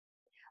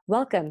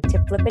Welcome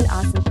to Flippin'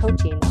 Awesome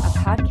Coaching, a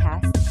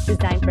podcast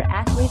designed for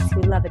athletes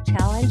who love a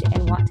challenge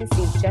and want to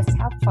see just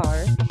how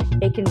far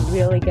they can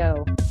really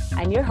go.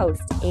 I'm your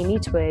host, Amy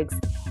Twiggs,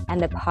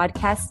 and the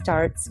podcast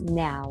starts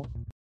now.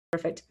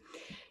 Perfect.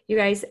 You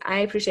guys, I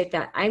appreciate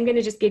that. I'm going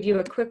to just give you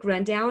a quick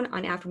rundown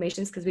on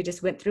affirmations because we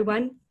just went through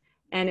one.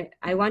 And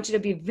I want you to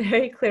be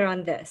very clear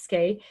on this,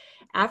 okay?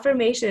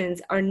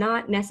 Affirmations are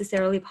not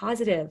necessarily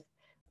positive.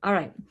 All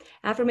right.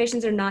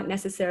 Affirmations are not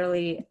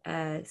necessarily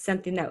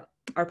something that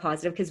are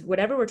positive, because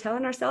whatever we're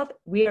telling ourselves,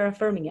 we are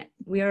affirming it.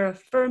 We are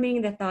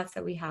affirming the thoughts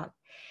that we have.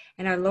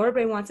 And our lower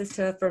brain wants us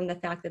to affirm the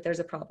fact that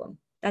there's a problem.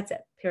 That's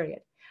it,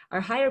 period.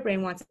 Our higher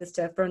brain wants us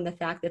to affirm the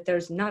fact that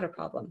there's not a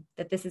problem,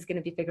 that this is going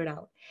to be figured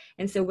out.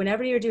 And so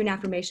whenever you're doing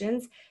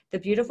affirmations, the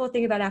beautiful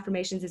thing about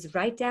affirmations is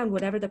write down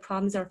whatever the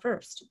problems are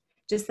first.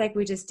 Just like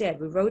we just did.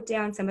 We wrote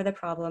down some of the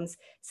problems,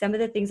 some of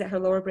the things that her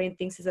lower brain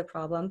thinks is a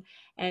problem.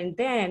 And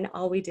then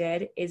all we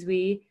did is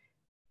we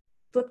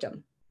flipped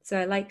them. So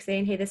I like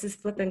saying, hey, this is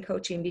flipping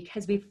coaching,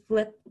 because we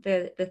flip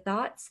the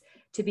thoughts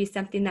to be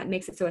something that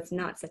makes it so it's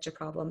not such a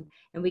problem.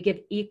 And we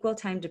give equal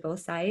time to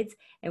both sides.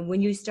 And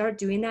when you start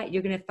doing that,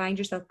 you're going to find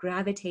yourself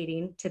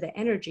gravitating to the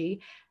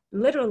energy,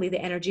 literally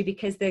the energy,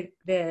 because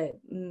the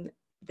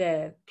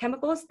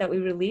chemicals that we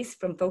release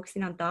from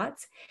focusing on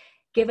thoughts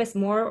give us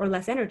more or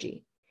less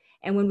energy.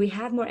 And when we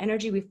have more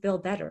energy, we feel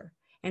better.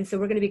 And so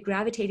we're going to be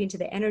gravitating to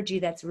the energy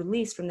that's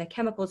released from the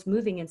chemicals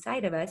moving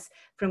inside of us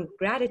from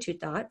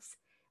gratitude thoughts,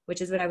 which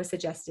is what I was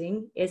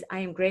suggesting, is I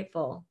am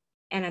grateful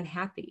and I'm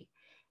happy.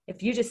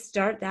 If you just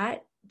start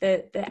that,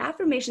 the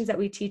affirmations that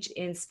we teach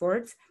in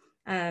sports,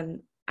 I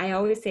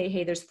always say,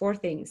 hey, there's 4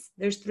 things.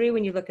 There's 3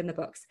 when you look in the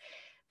books.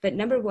 But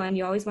number 1,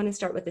 you always want to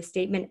start with a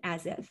statement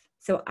as if.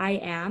 So I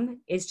am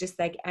is just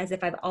like as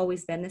if I've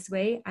always been this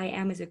way. I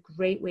am is a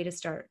great way to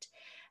start.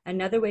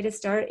 Another way to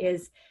start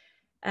is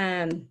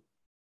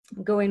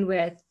going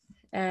with,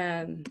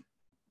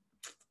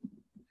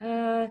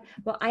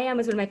 well, I am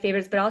is one of my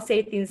favorites, but I'll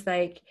say things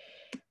like,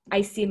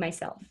 I see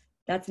myself.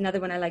 That's another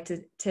one I like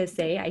to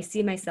say. I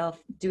see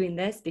myself doing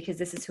this because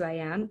this is who I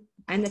am.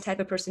 I'm the type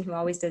of person who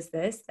always does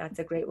this. That's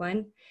a great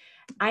one.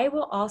 I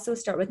will also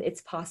start with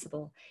it's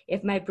possible.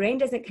 If my brain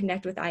doesn't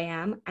connect with I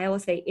am, I will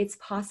say it's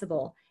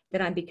possible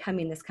that I'm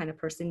becoming this kind of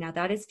person. Now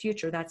that is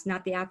future. That's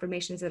not the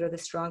affirmations that are the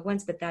strong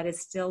ones, but that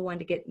is still one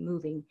to get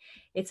moving.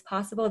 It's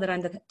possible that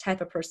I'm the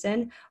type of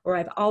person, or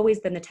I've always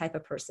been the type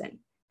of person.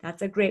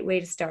 That's a great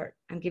way to start.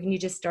 I'm giving you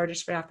just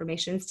starters for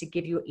affirmations to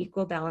give you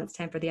equal balance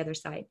time for the other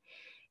side.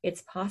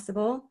 It's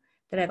possible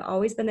that I've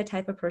always been the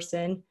type of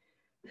person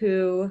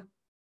who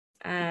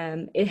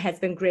it has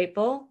been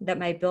grateful that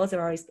my bills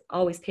are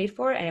always paid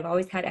for, and I've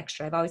always had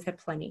extra. I've always had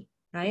plenty,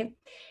 right?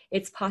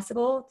 It's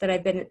possible that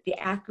I've been the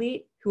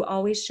athlete who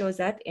always shows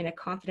up in a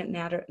confident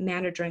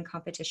manner during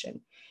competition.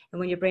 And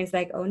when your brain's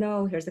like, oh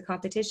no, here's the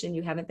competition,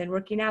 you haven't been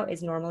working out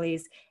as normally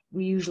as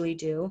we usually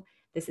do,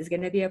 this is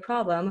going to be a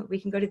problem, we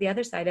can go to the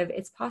other side of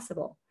it's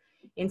possible.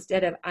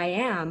 Instead of I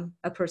am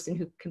a person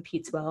who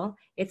competes well,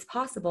 it's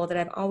possible that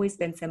I've always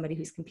been somebody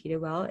who's competed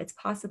well. It's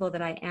possible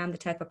that I am the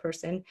type of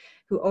person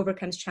who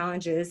overcomes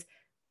challenges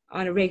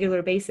on a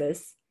regular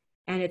basis,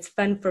 and it's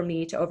fun for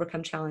me to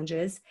overcome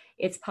challenges.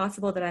 It's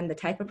possible that I'm the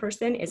type of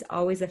person is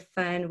always a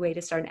fun way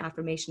to start an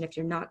affirmation if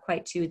you're not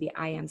quite to the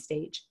I am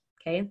stage,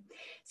 okay?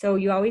 So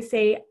you always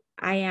say,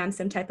 I am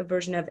some type of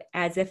version of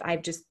as if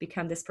I've just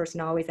become this person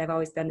always, I've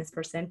always been this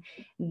person.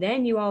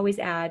 Then you always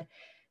add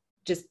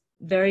just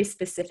very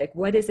specific.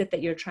 What is it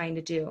that you're trying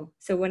to do?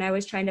 So when I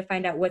was trying to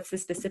find out what's the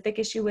specific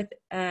issue with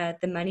the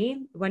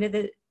money, one of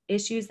the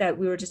issues that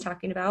we were just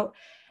talking about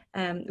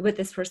with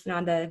this person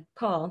on the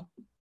call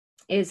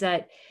is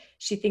that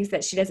she thinks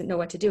that she doesn't know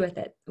what to do with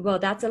it. Well,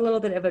 that's a little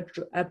bit of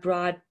a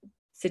broad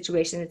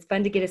situation. It's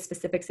fun to get a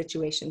specific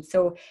situation.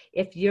 So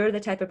if you're the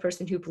type of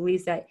person who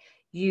believes that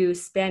you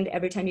spend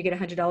every time you get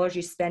 $100,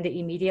 you spend it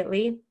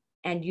immediately,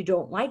 and you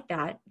don't like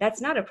that, that's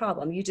not a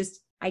problem.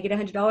 I get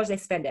 $100, I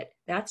spend it.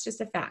 That's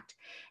just a fact.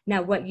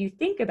 Now, what you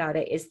think about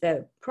it is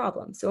the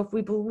problem. So if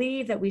we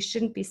believe that we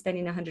shouldn't be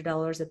spending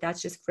 $100, that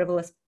that's just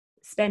frivolous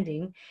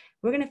spending,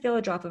 we're going to feel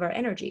a drop of our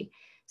energy.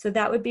 So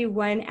that would be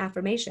one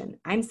affirmation.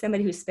 I'm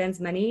somebody who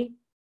spends money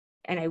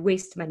and I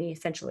waste money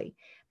essentially.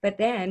 But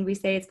then we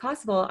say it's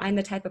possible I'm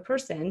the type of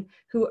person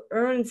who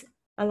earns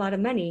a lot of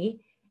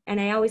money and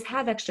I always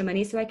have extra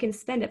money so I can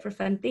spend it for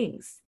fun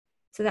things.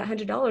 So that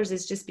 $100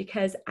 is just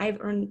because I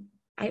earn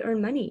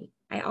money.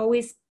 I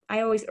always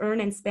earn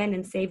and spend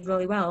and save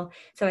really well.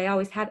 So I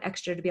always have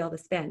extra to be able to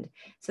spend.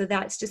 So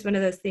that's just one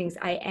of those things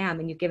I am.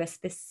 And you give a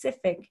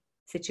specific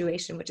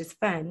situation, which is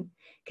fun,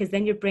 because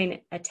then your brain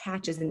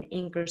attaches and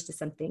anchors to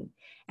something.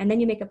 And then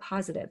you make a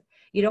positive.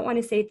 You don't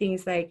want to say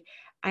things like,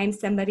 I'm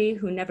somebody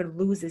who never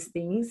loses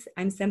things.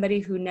 I'm somebody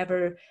who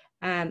never,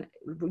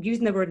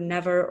 using the word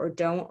never or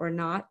don't or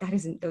not,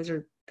 those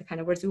are the kind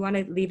of words we want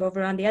to leave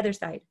over on the other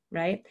side,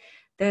 right?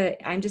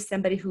 I'm just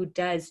somebody who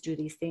does do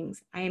these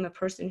things. I am a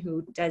person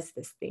who does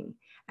this thing.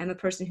 I'm a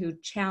person who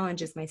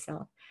challenges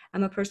myself.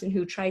 I'm a person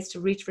who tries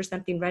to reach for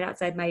something right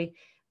outside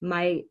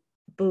my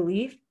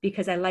belief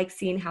because I like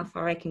seeing how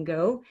far I can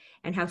go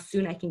and how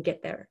soon I can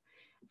get there.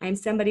 I'm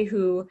somebody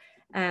who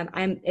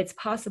it's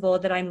possible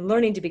that I'm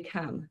learning to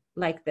become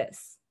like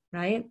this,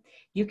 right?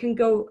 You can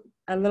go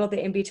a little bit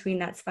in between,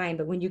 that's fine.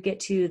 But when you get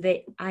to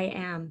the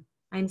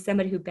I'm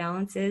somebody who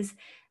balances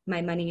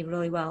my money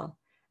really well.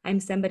 I'm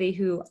somebody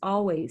who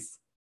always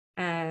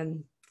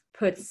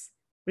puts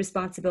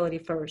responsibility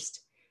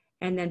first.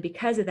 And then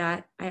because of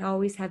that, I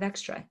always have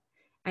extra.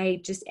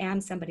 I just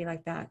am somebody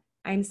like that.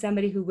 I'm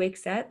somebody who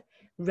wakes up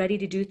ready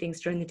to do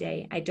things during the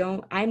day.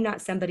 I'm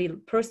not somebody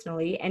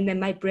personally, and then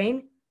my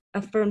brain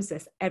affirms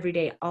this every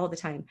day, all the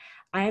time.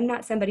 I am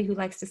not somebody who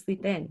likes to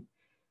sleep in.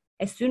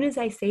 As soon as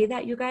I say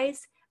that, you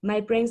guys,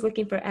 my brain's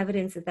looking for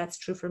evidence that that's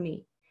true for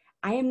me.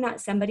 I am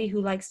not somebody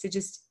who likes to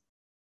just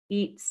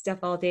eat stuff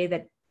all day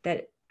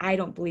that I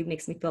don't believe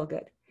makes me feel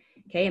good.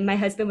 Okay. And my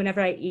husband,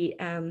 whenever I eat,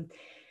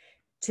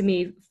 to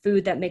me,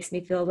 food that makes me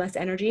feel less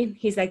energy,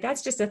 he's like,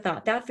 that's just a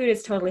thought. That food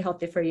is totally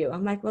healthy for you.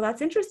 I'm like, well,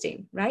 that's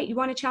interesting, right? You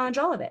want to challenge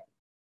all of it.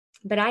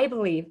 But I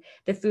believe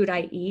the food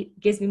I eat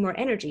gives me more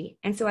energy.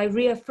 And so I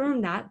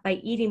reaffirm that by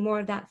eating more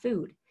of that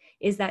food.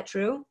 Is that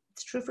true?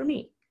 It's true for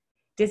me.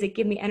 Does it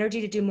give me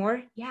energy to do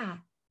more? Yeah,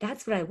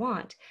 that's what I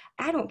want.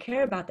 I don't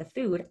care about the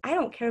food. I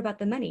don't care about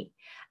the money.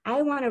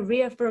 I want to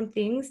reaffirm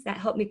things that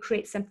help me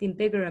create something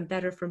bigger and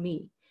better for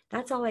me.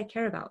 That's all I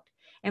care about.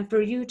 And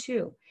for you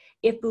too.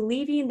 If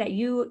believing that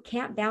you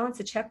can't balance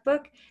a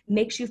checkbook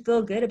makes you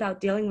feel good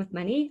about dealing with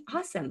money,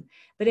 awesome.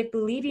 But if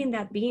believing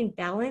that being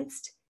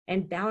balanced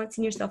and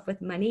balancing yourself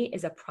with money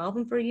is a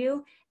problem for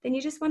you, then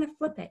you just want to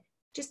flip it.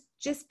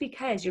 Just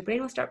because your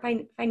brain will start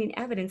finding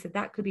evidence that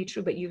that could be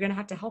true, but you're going to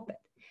have to help it.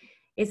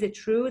 Is it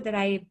true that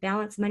I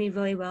balance money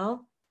really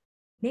well?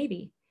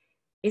 Maybe.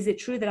 Is it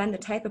true that I'm the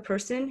type of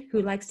person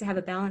who likes to have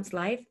a balanced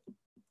life?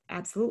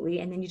 Absolutely.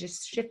 And then you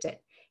just shift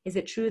it. Is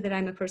it true that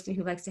I'm a person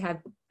who likes to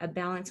have a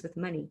balance with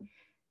money?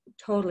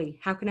 Totally.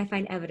 How can I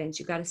find evidence?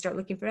 You got to start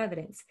looking for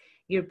evidence.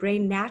 Your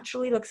brain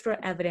naturally looks for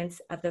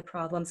evidence of the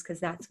problems because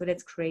that's what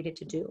it's created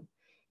to do.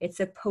 It's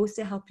supposed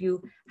to help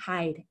you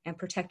hide and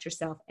protect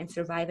yourself and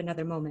survive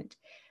another moment.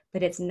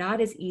 But it's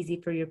not as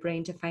easy for your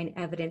brain to find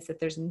evidence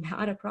that there's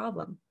not a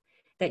problem,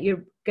 that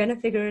you're going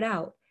to figure it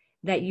out,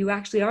 that you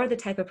actually are the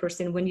type of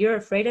person, when you're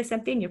afraid of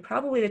something, you're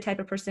probably the type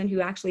of person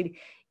who actually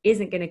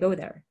isn't going to go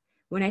there.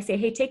 When I say,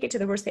 hey, take it to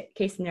the worst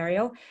case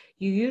scenario,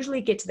 you usually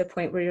get to the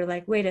point where you're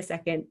like, wait a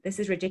second, this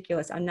is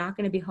ridiculous. I'm not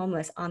going to be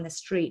homeless on the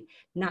street,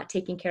 not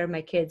taking care of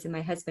my kids and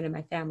my husband and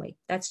my family.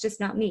 That's just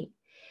not me.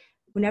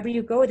 Whenever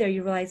you go there,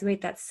 you realize,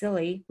 wait, that's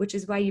silly, which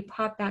is why you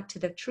pop back to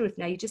the truth.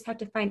 Now you just have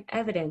to find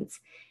evidence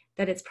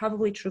that it's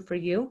probably true for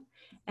you.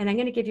 And I'm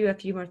going to give you a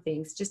few more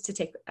things just to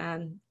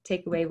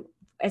take away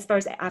as far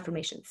as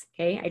affirmations.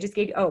 Okay.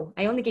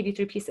 I only gave you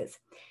 3 pieces.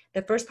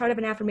 The first part of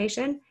an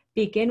affirmation,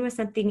 begin with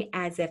something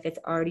as if it's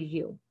already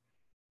you.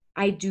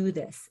 I do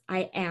this.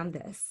 I am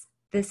this.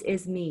 This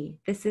is me.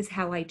 This is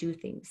how I do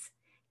things.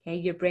 Okay.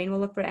 Your brain will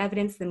look for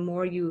evidence the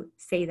more you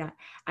say that.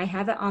 I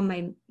have it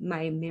on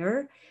my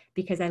mirror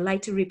because I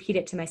like to repeat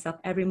it to myself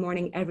every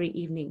morning, every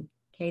evening.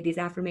 Okay. These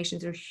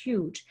affirmations are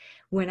huge.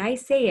 When I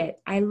say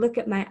it, I look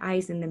at my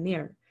eyes in the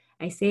mirror.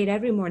 I say it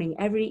every morning,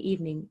 every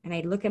evening, and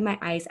I look at my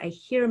eyes. I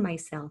hear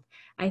myself.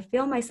 I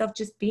feel myself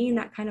just being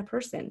that kind of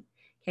person.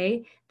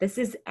 Okay. This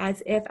is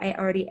as if I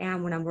already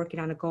am when I'm working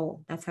on a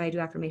goal. That's how I do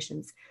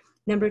affirmations.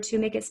 Number 2,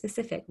 make it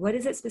specific. What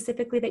is it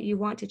specifically that you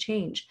want to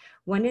change?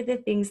 One of the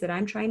things that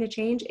I'm trying to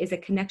change is a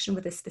connection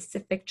with a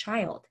specific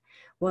child.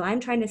 Well, I'm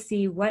trying to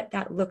see what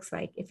that looks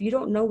like. If you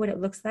don't know what it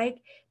looks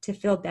like to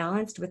feel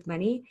balanced with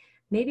money,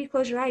 maybe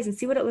close your eyes and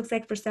see what it looks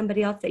like for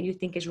somebody else that you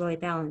think is really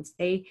balanced.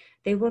 They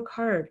work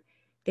hard.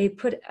 They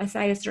put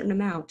aside a certain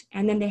amount,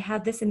 and then they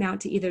have this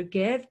amount to either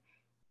give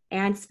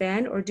and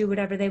spend or do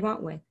whatever they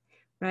want with,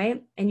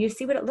 right? And you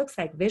see what it looks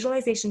like.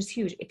 Visualization is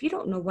huge. If you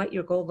don't know what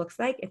your goal looks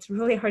like, it's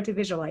really hard to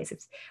visualize.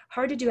 It's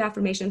hard to do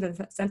affirmations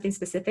on something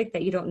specific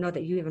that you don't know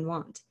that you even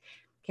want.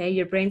 Okay,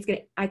 your brain's gonna,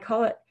 I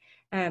call it,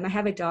 I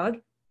have a dog,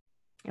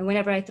 and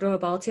whenever I throw a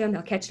ball to him,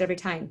 he'll catch it every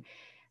time.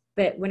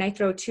 But when I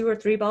throw 2 or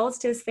 3 balls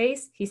to his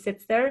face, he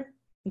sits there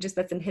and just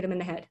lets him hit him in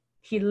the head.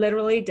 He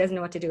literally doesn't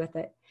know what to do with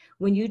it.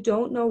 When you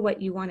don't know what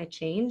you want to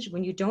change,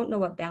 when you don't know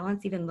what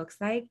balance even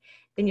looks like,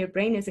 then your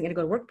brain isn't going to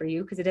go to work for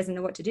you because it doesn't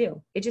know what to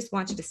do. It just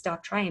wants you to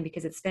stop trying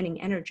because it's spending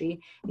energy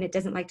and it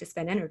doesn't like to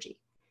spend energy.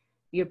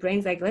 Your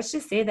brain's like, let's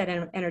just save that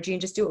energy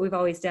and just do what we've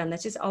always done.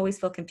 Let's just always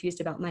feel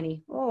confused about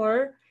money.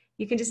 Or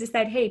you can just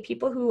decide, hey,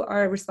 people who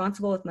are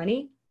responsible with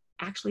money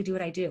actually do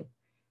what I do.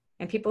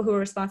 And people who are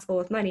responsible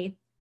with money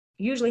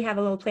usually have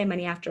a little play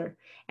money after.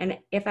 And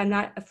if I'm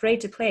not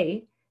afraid to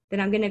play, then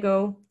I'm going to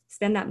go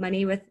spend that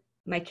money with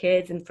my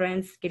kids and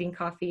friends, getting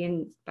coffee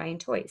and buying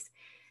toys.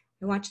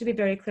 I want you to be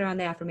very clear on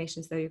the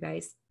affirmations though, you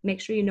guys.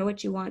 Make sure you know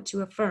what you want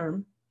to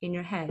affirm in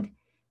your head,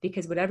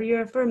 because whatever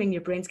you're affirming,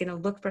 your brain's going to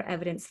look for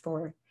evidence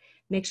for.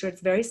 Make sure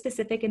it's very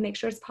specific and make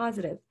sure it's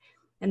positive.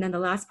 And then the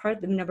last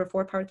part, the number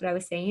 4 part that I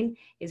was saying,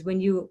 is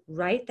when you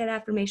write that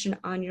affirmation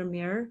on your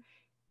mirror,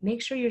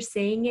 make sure you're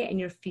saying it and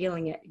you're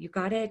feeling it. You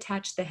got to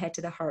attach the head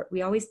to the heart.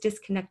 We always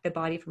disconnect the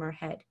body from our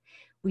head.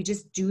 We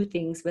just do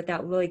things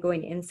without really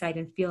going inside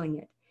and feeling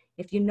it.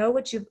 If you know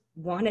what you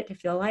want it to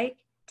feel like,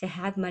 to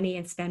have money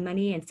and spend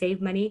money and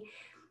save money,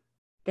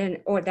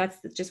 then, or that's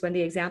just one of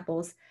the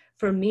examples.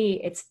 For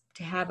me, it's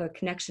to have a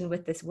connection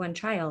with this one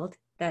child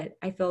that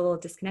I feel a little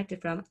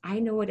disconnected from. I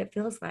know what it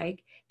feels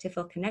like to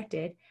feel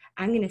connected.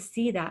 I'm going to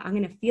see that. I'm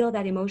going to feel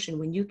that emotion.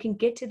 When you can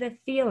get to the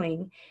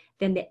feeling,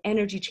 then the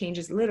energy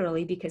changes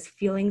literally, because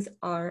feelings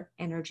are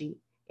energy.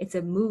 It's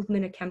a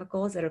movement of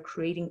chemicals that are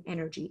creating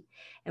energy.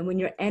 And when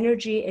your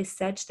energy is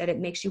such that it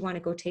makes you want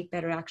to go take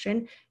better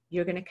action,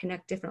 you're going to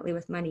connect differently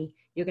with money.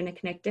 You're going to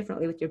connect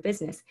differently with your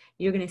business.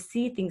 You're going to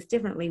see things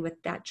differently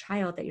with that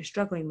child that you're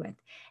struggling with.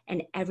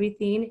 And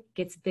everything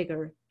gets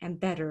bigger and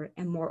better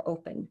and more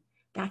open.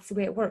 That's the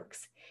way it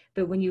works.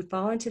 But when you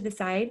fall into the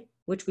side,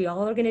 which we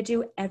all are going to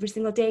do every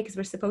single day because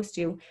we're supposed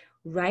to,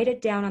 write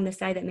it down on the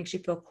side that makes you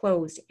feel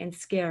closed and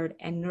scared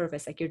and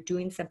nervous, like you're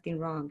doing something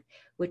wrong,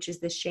 which is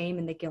the shame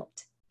and the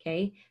guilt.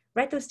 Okay?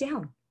 Write those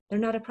down. They're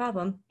not a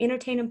problem.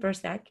 Entertain them for a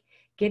sec.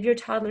 Give your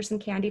toddler some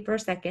candy for a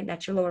second.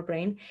 That's your lower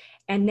brain.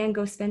 And then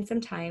go spend some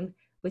time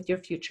with your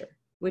future,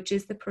 which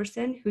is the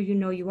person who you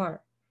know you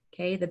are.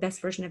 Okay, the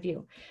best version of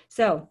you.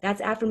 So that's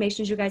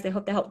affirmations, you guys. I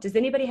hope that helped. Does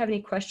anybody have any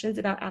questions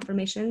about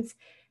affirmations?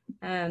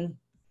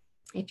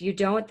 If you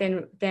don't,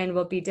 then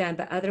we'll be done.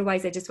 But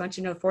otherwise, I just want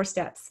you to know 4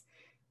 steps.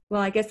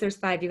 Well, I guess there's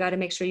 5. You got to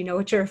make sure you know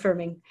what you're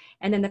affirming.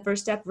 And then the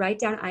first step, write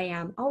down I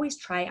am. Always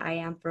try I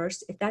am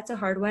first. If that's a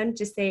hard one,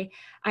 just say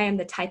I am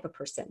the type of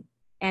person.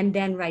 And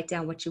then write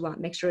down what you want.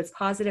 Make sure it's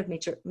positive,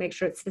 make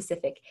sure it's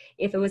specific.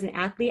 If it was an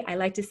athlete, I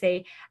like to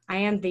say, I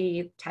am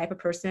the type of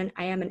person,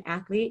 I am an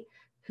athlete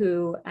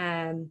who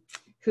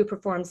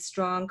performs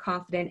strong,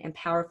 confident, and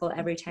powerful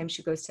every time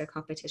she goes to a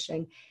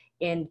competition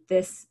in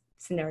this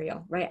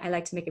scenario, right? I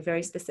like to make it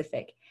very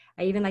specific.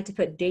 I even like to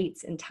put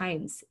dates and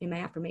times in my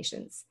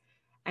affirmations.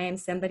 I am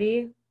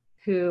somebody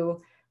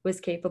who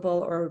was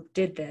capable or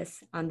did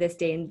this on this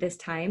day and this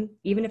time.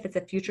 Even if it's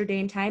a future day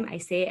and time, I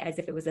say it as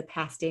if it was a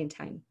past day and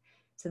time.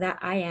 So that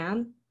I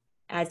am,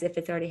 as if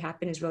it's already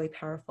happened, is really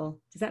powerful.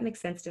 Does that make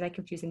sense? Did I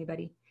confuse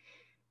anybody?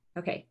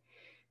 Okay.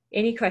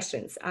 Any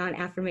questions on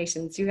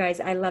affirmations? You guys,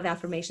 I love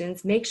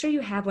affirmations. Make sure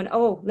you have one.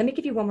 Oh, let me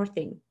give you one more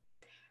thing.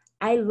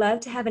 I love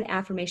to have an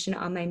affirmation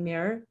on my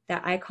mirror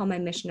that I call my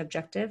mission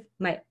objective,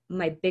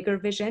 my bigger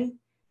vision.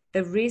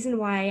 The reason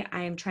why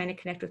I am trying to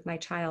connect with my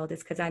child is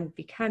because I'm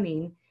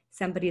becoming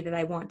somebody that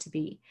I want to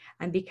be.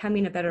 I'm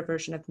becoming a better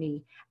version of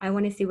me. I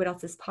want to see what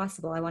else is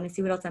possible. I want to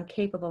see what else I'm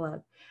capable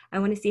of. I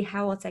want to see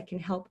how else I can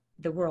help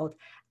the world.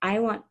 I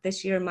want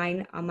this year,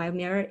 mine on my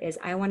mirror is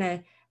I want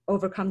to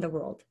overcome the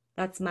world.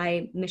 That's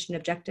my mission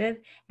objective.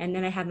 And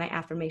then I have my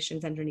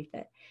affirmations underneath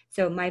it.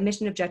 So my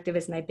mission objective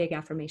is my big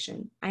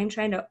affirmation. I'm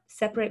trying to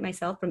separate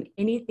myself from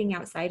anything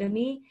outside of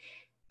me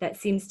that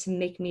seems to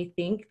make me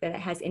think that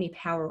it has any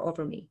power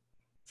over me.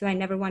 So I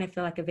never want to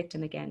feel like a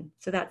victim again.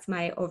 So that's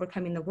my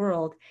overcoming the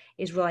world,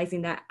 is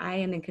realizing that I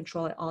am in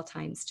control at all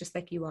times, just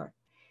like you are.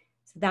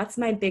 So that's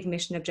my big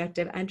mission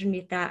objective.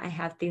 Underneath that, I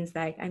have things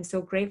like, I'm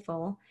so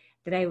grateful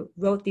that I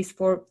wrote this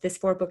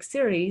 4-book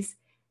series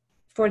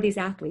for these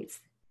athletes,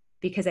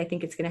 because I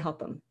think it's going to help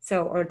them.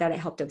 So, or that it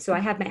helped them. So I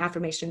have my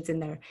affirmations in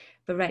there,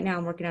 but right now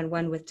I'm working on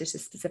one with just a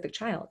specific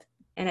child.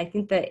 And I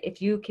think that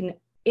if you can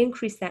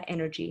increase that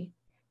energy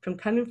from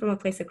coming from a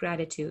place of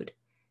gratitude,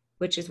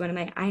 which is one of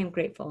my, I am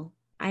grateful,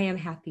 I am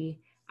happy,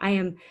 I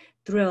am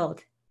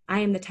thrilled, I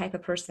am the type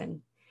of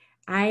person,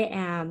 I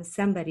am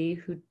somebody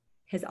who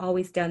has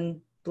always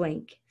done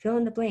blank, fill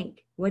in the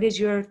blank. What is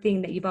your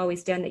thing that you've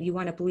always done that you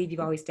want to believe you've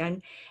always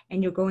done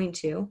and you're going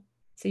to?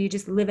 So you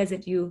just live as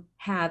if you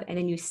have, and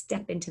then you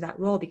step into that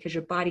role because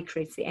your body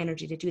creates the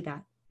energy to do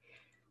that.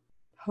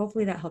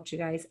 Hopefully that helped you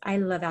guys. I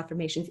love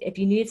affirmations. If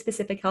you need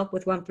specific help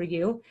with one for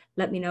you,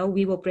 let me know.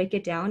 We will break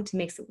it down to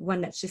make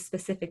one that's just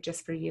specific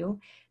just for you,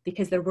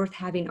 because they're worth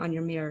having on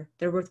your mirror.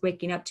 They're worth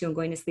waking up to and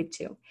going to sleep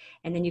to.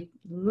 And then you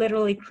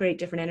literally create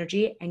different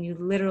energy, and you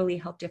literally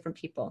help different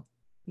people.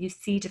 You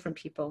see different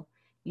people.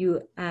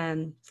 You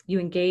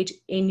engage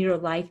in your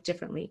life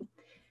differently.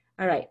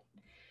 All right.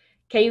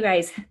 Okay, you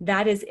guys,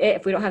 that is it.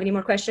 If we don't have any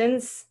more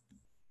questions.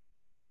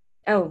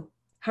 Oh,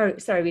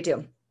 sorry, we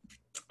do.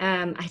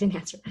 I didn't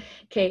answer.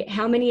 Okay,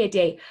 how many a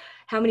day?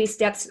 How many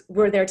steps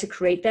were there to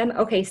create them?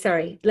 Okay,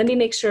 sorry. Let me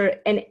make sure.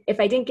 And if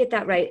I didn't get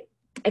that right,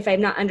 if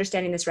I'm not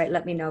understanding this right,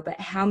 let me know. But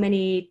how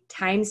many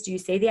times do you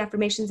say the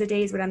affirmations a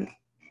day is what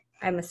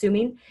I'm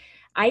assuming.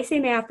 I say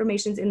my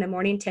affirmations in the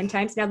morning 10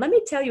 times. Now, let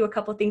me tell you a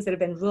couple of things that have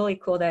been really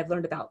cool that I've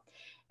learned about.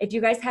 If you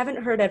guys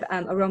haven't heard of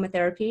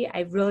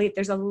aromatherapy,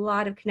 there's a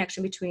lot of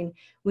connection between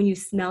when you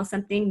smell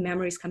something,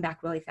 memories come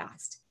back really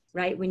fast,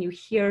 right? When you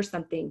hear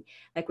something,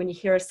 like when you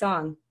hear a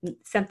song,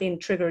 something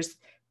triggers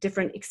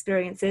different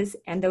experiences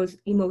and those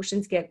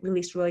emotions get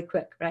released really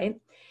quick,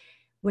 right?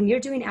 When you're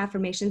doing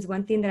affirmations,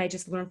 one thing that I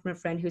just learned from a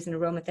friend who's an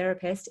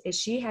aromatherapist is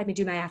she had me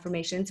do my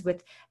affirmations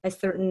with a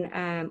certain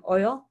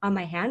oil on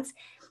my hands,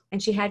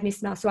 and she had me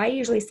smell. So I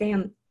usually say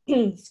them,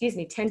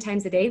 10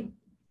 times a day,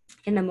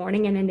 in the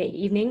morning and in the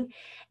evening.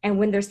 And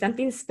when there's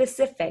something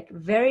specific,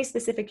 very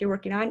specific you're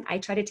working on, I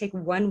try to take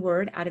one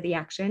word out of the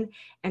action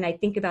and I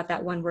think about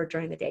that one word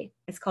during the day.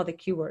 It's called the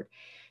Q word.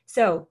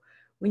 So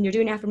when you're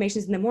doing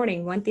affirmations in the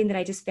morning, one thing that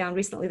I just found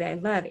recently that I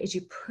love is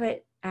you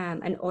put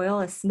an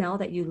oil, a smell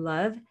that you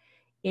love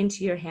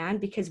into your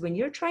hand, because when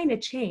you're trying to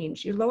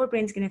change, your lower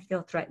brain's going to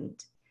feel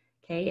threatened.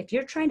 Okay. If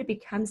you're trying to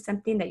become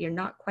something that you're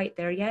not quite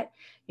there yet,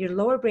 your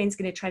lower brain's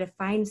going to try to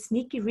find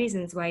sneaky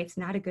reasons why it's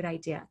not a good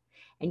idea.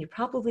 And you're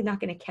probably not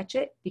going to catch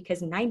it,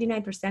 because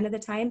 99% of the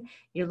time,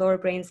 your lower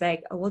brain's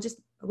like, oh,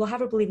 we'll have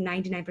her believe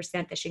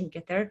 99% that she can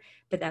get there,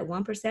 but that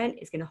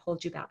 1% is going to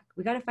hold you back.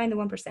 We got to find the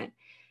 1%.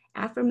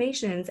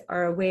 Affirmations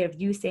are a way of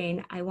you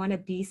saying, I want to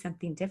be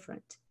something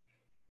different.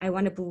 I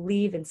want to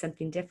believe in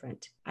something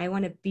different. I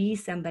want to be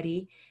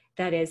somebody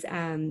that is,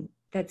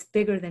 that's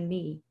bigger than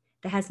me,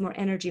 that has more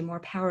energy, more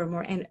power,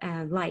 more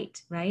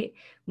light, right?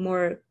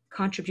 More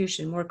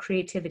contribution, more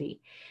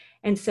creativity.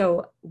 And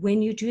so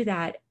when you do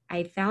that,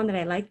 I found that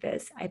I like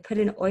this. I put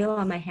an oil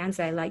on my hands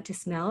that I like to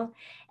smell,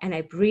 and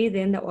I breathe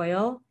in the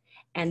oil,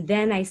 and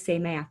then I say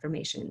my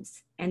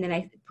affirmations. And then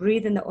I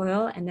breathe in the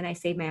oil, and then I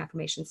say my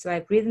affirmations. So I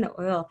breathe in the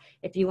oil.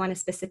 If you want a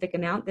specific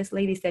amount, this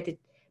lady said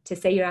to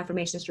say your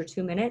affirmations for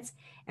 2 minutes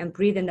and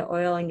breathe in the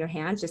oil in your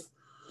hands. Just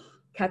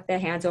cup the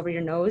hands over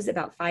your nose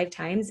about 5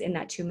 times in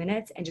that 2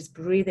 minutes and just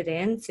breathe it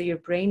in. So your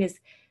brain is,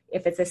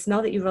 if it's a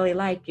smell that you really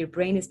like, your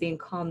brain is being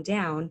calmed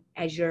down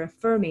as you're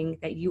affirming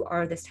that you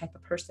are this type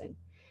of person.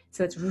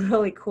 So it's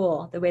really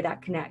cool the way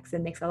that connects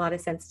and makes a lot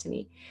of sense to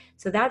me.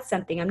 So that's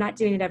something. I'm not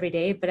doing it every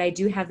day, but I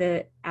do have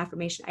the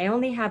affirmation. I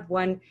only have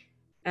one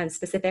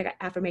specific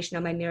affirmation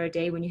on my mirror a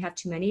day. When you have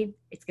too many,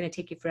 it's going to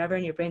take you forever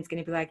and your brain's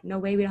going to be like, no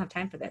way, we don't have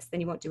time for this. Then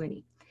you won't do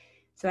any.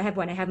 So I have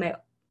one. I have my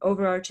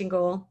overarching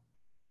goal.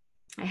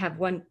 I have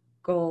one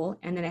goal,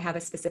 and then I have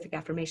a specific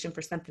affirmation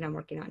for something I'm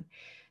working on.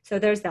 So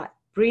there's that.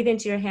 Breathe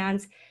into your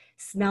hands,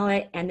 smell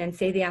it, and then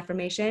say the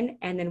affirmation.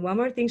 And then one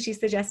more thing she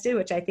suggested,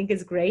 which I think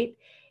is great,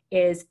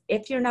 is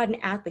if you're not an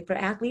athlete, for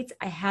athletes,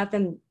 I have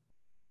them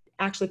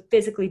actually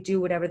physically do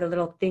whatever the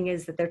little thing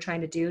is that they're trying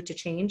to do to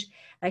change.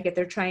 Like if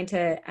they're trying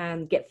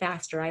to get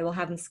faster, I will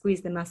have them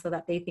squeeze the muscle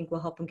that they think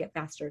will help them get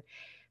faster.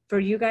 For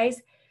you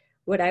guys,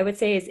 what I would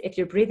say is if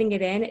you're breathing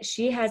it in,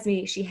 she had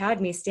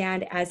me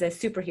stand as a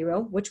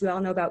superhero, which we all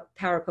know about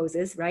power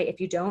poses, right? If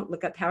you don't,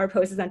 look up power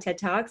poses on TED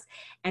Talks,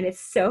 and it's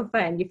so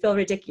fun. You feel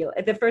ridiculous.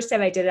 The first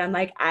time I did it, I'm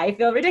like, I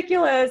feel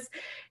ridiculous.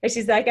 And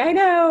she's like, I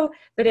know,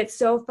 but it's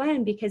so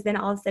fun because then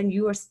all of a sudden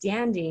you are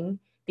standing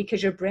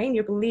because your brain,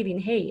 you're believing,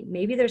 hey,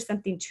 maybe there's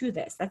something to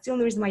this. That's the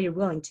only reason why you're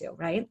willing to,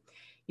 right?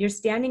 You're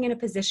standing in a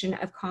position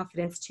of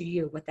confidence to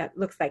you, what that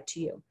looks like to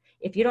you.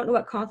 If you don't know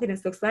what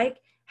confidence looks like,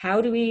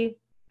 how do we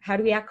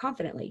act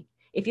confidently?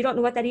 If you don't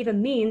know what that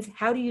even means,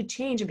 how do you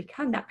change and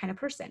become that kind of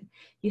person?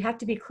 You have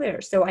to be clear.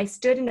 So I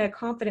stood in a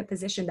confident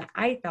position that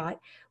I thought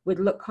would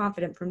look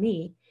confident for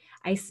me.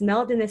 I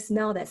smelled in the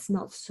smell that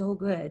smelled so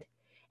good.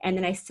 And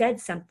then I said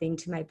something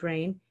to my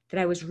brain that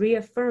I was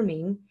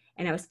reaffirming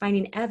and I was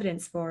finding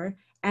evidence for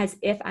as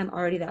if I'm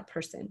already that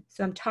person.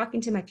 So I'm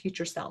talking to my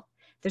future self.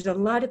 There's a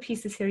lot of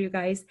pieces here, you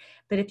guys,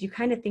 but if you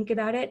kind of think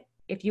about it,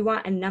 if you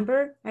want a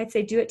number, I'd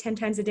say do it 10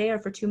 times a day or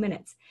for 2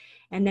 minutes.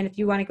 And then if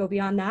you want to go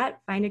beyond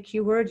that, find a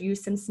cue word,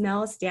 use some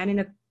smells, stand in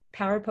a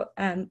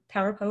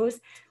power pose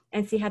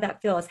and see how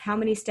that feels. How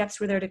many steps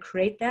were there to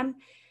create them?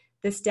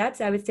 The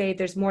steps, I would say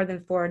there's more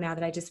than 4 now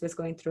that I just was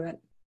going through it.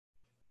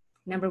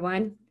 Number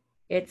 1,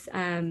 it's,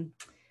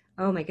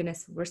 oh my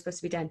goodness, we're supposed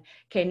to be done.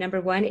 Okay, number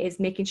 1 is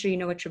making sure you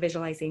know what you're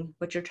visualizing,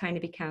 what you're trying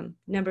to become.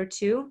 Number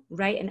 2,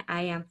 write an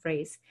I am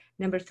phrase.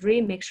 Number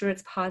 3, make sure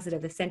it's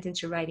positive, the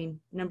sentence you're writing.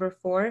 Number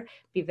 4,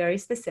 be very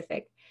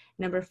specific.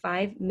 Number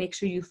 5, make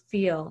sure you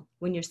feel,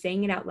 when you're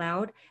saying it out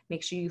loud,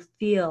 make sure you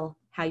feel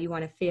how you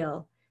want to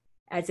feel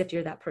as if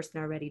you're that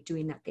person already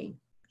doing that thing.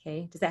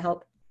 Okay, does that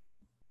help?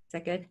 Is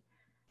that good?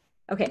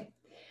 Okay.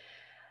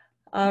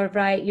 All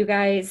right, you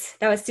guys,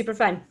 that was super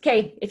fun.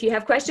 Okay, if you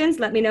have questions,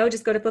 let me know.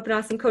 Just go to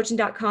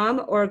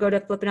flippinawesomecoaching.com or go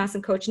to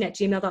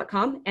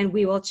flippinawesomecoaching@gmail.com and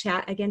we will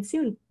chat again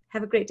soon.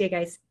 Have a great day,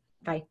 guys.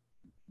 Bye.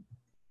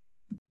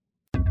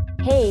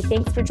 Hey,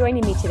 thanks for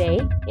joining me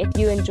today. If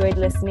you enjoyed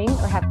listening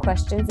or have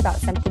questions about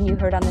something you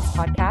heard on this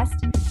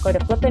podcast, go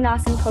to Flippin'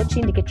 Awesome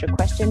Coaching to get your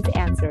questions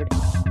answered.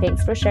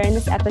 Thanks for sharing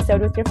this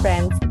episode with your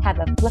friends. Have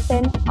a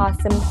flippin'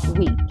 awesome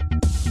week.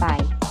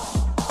 Bye.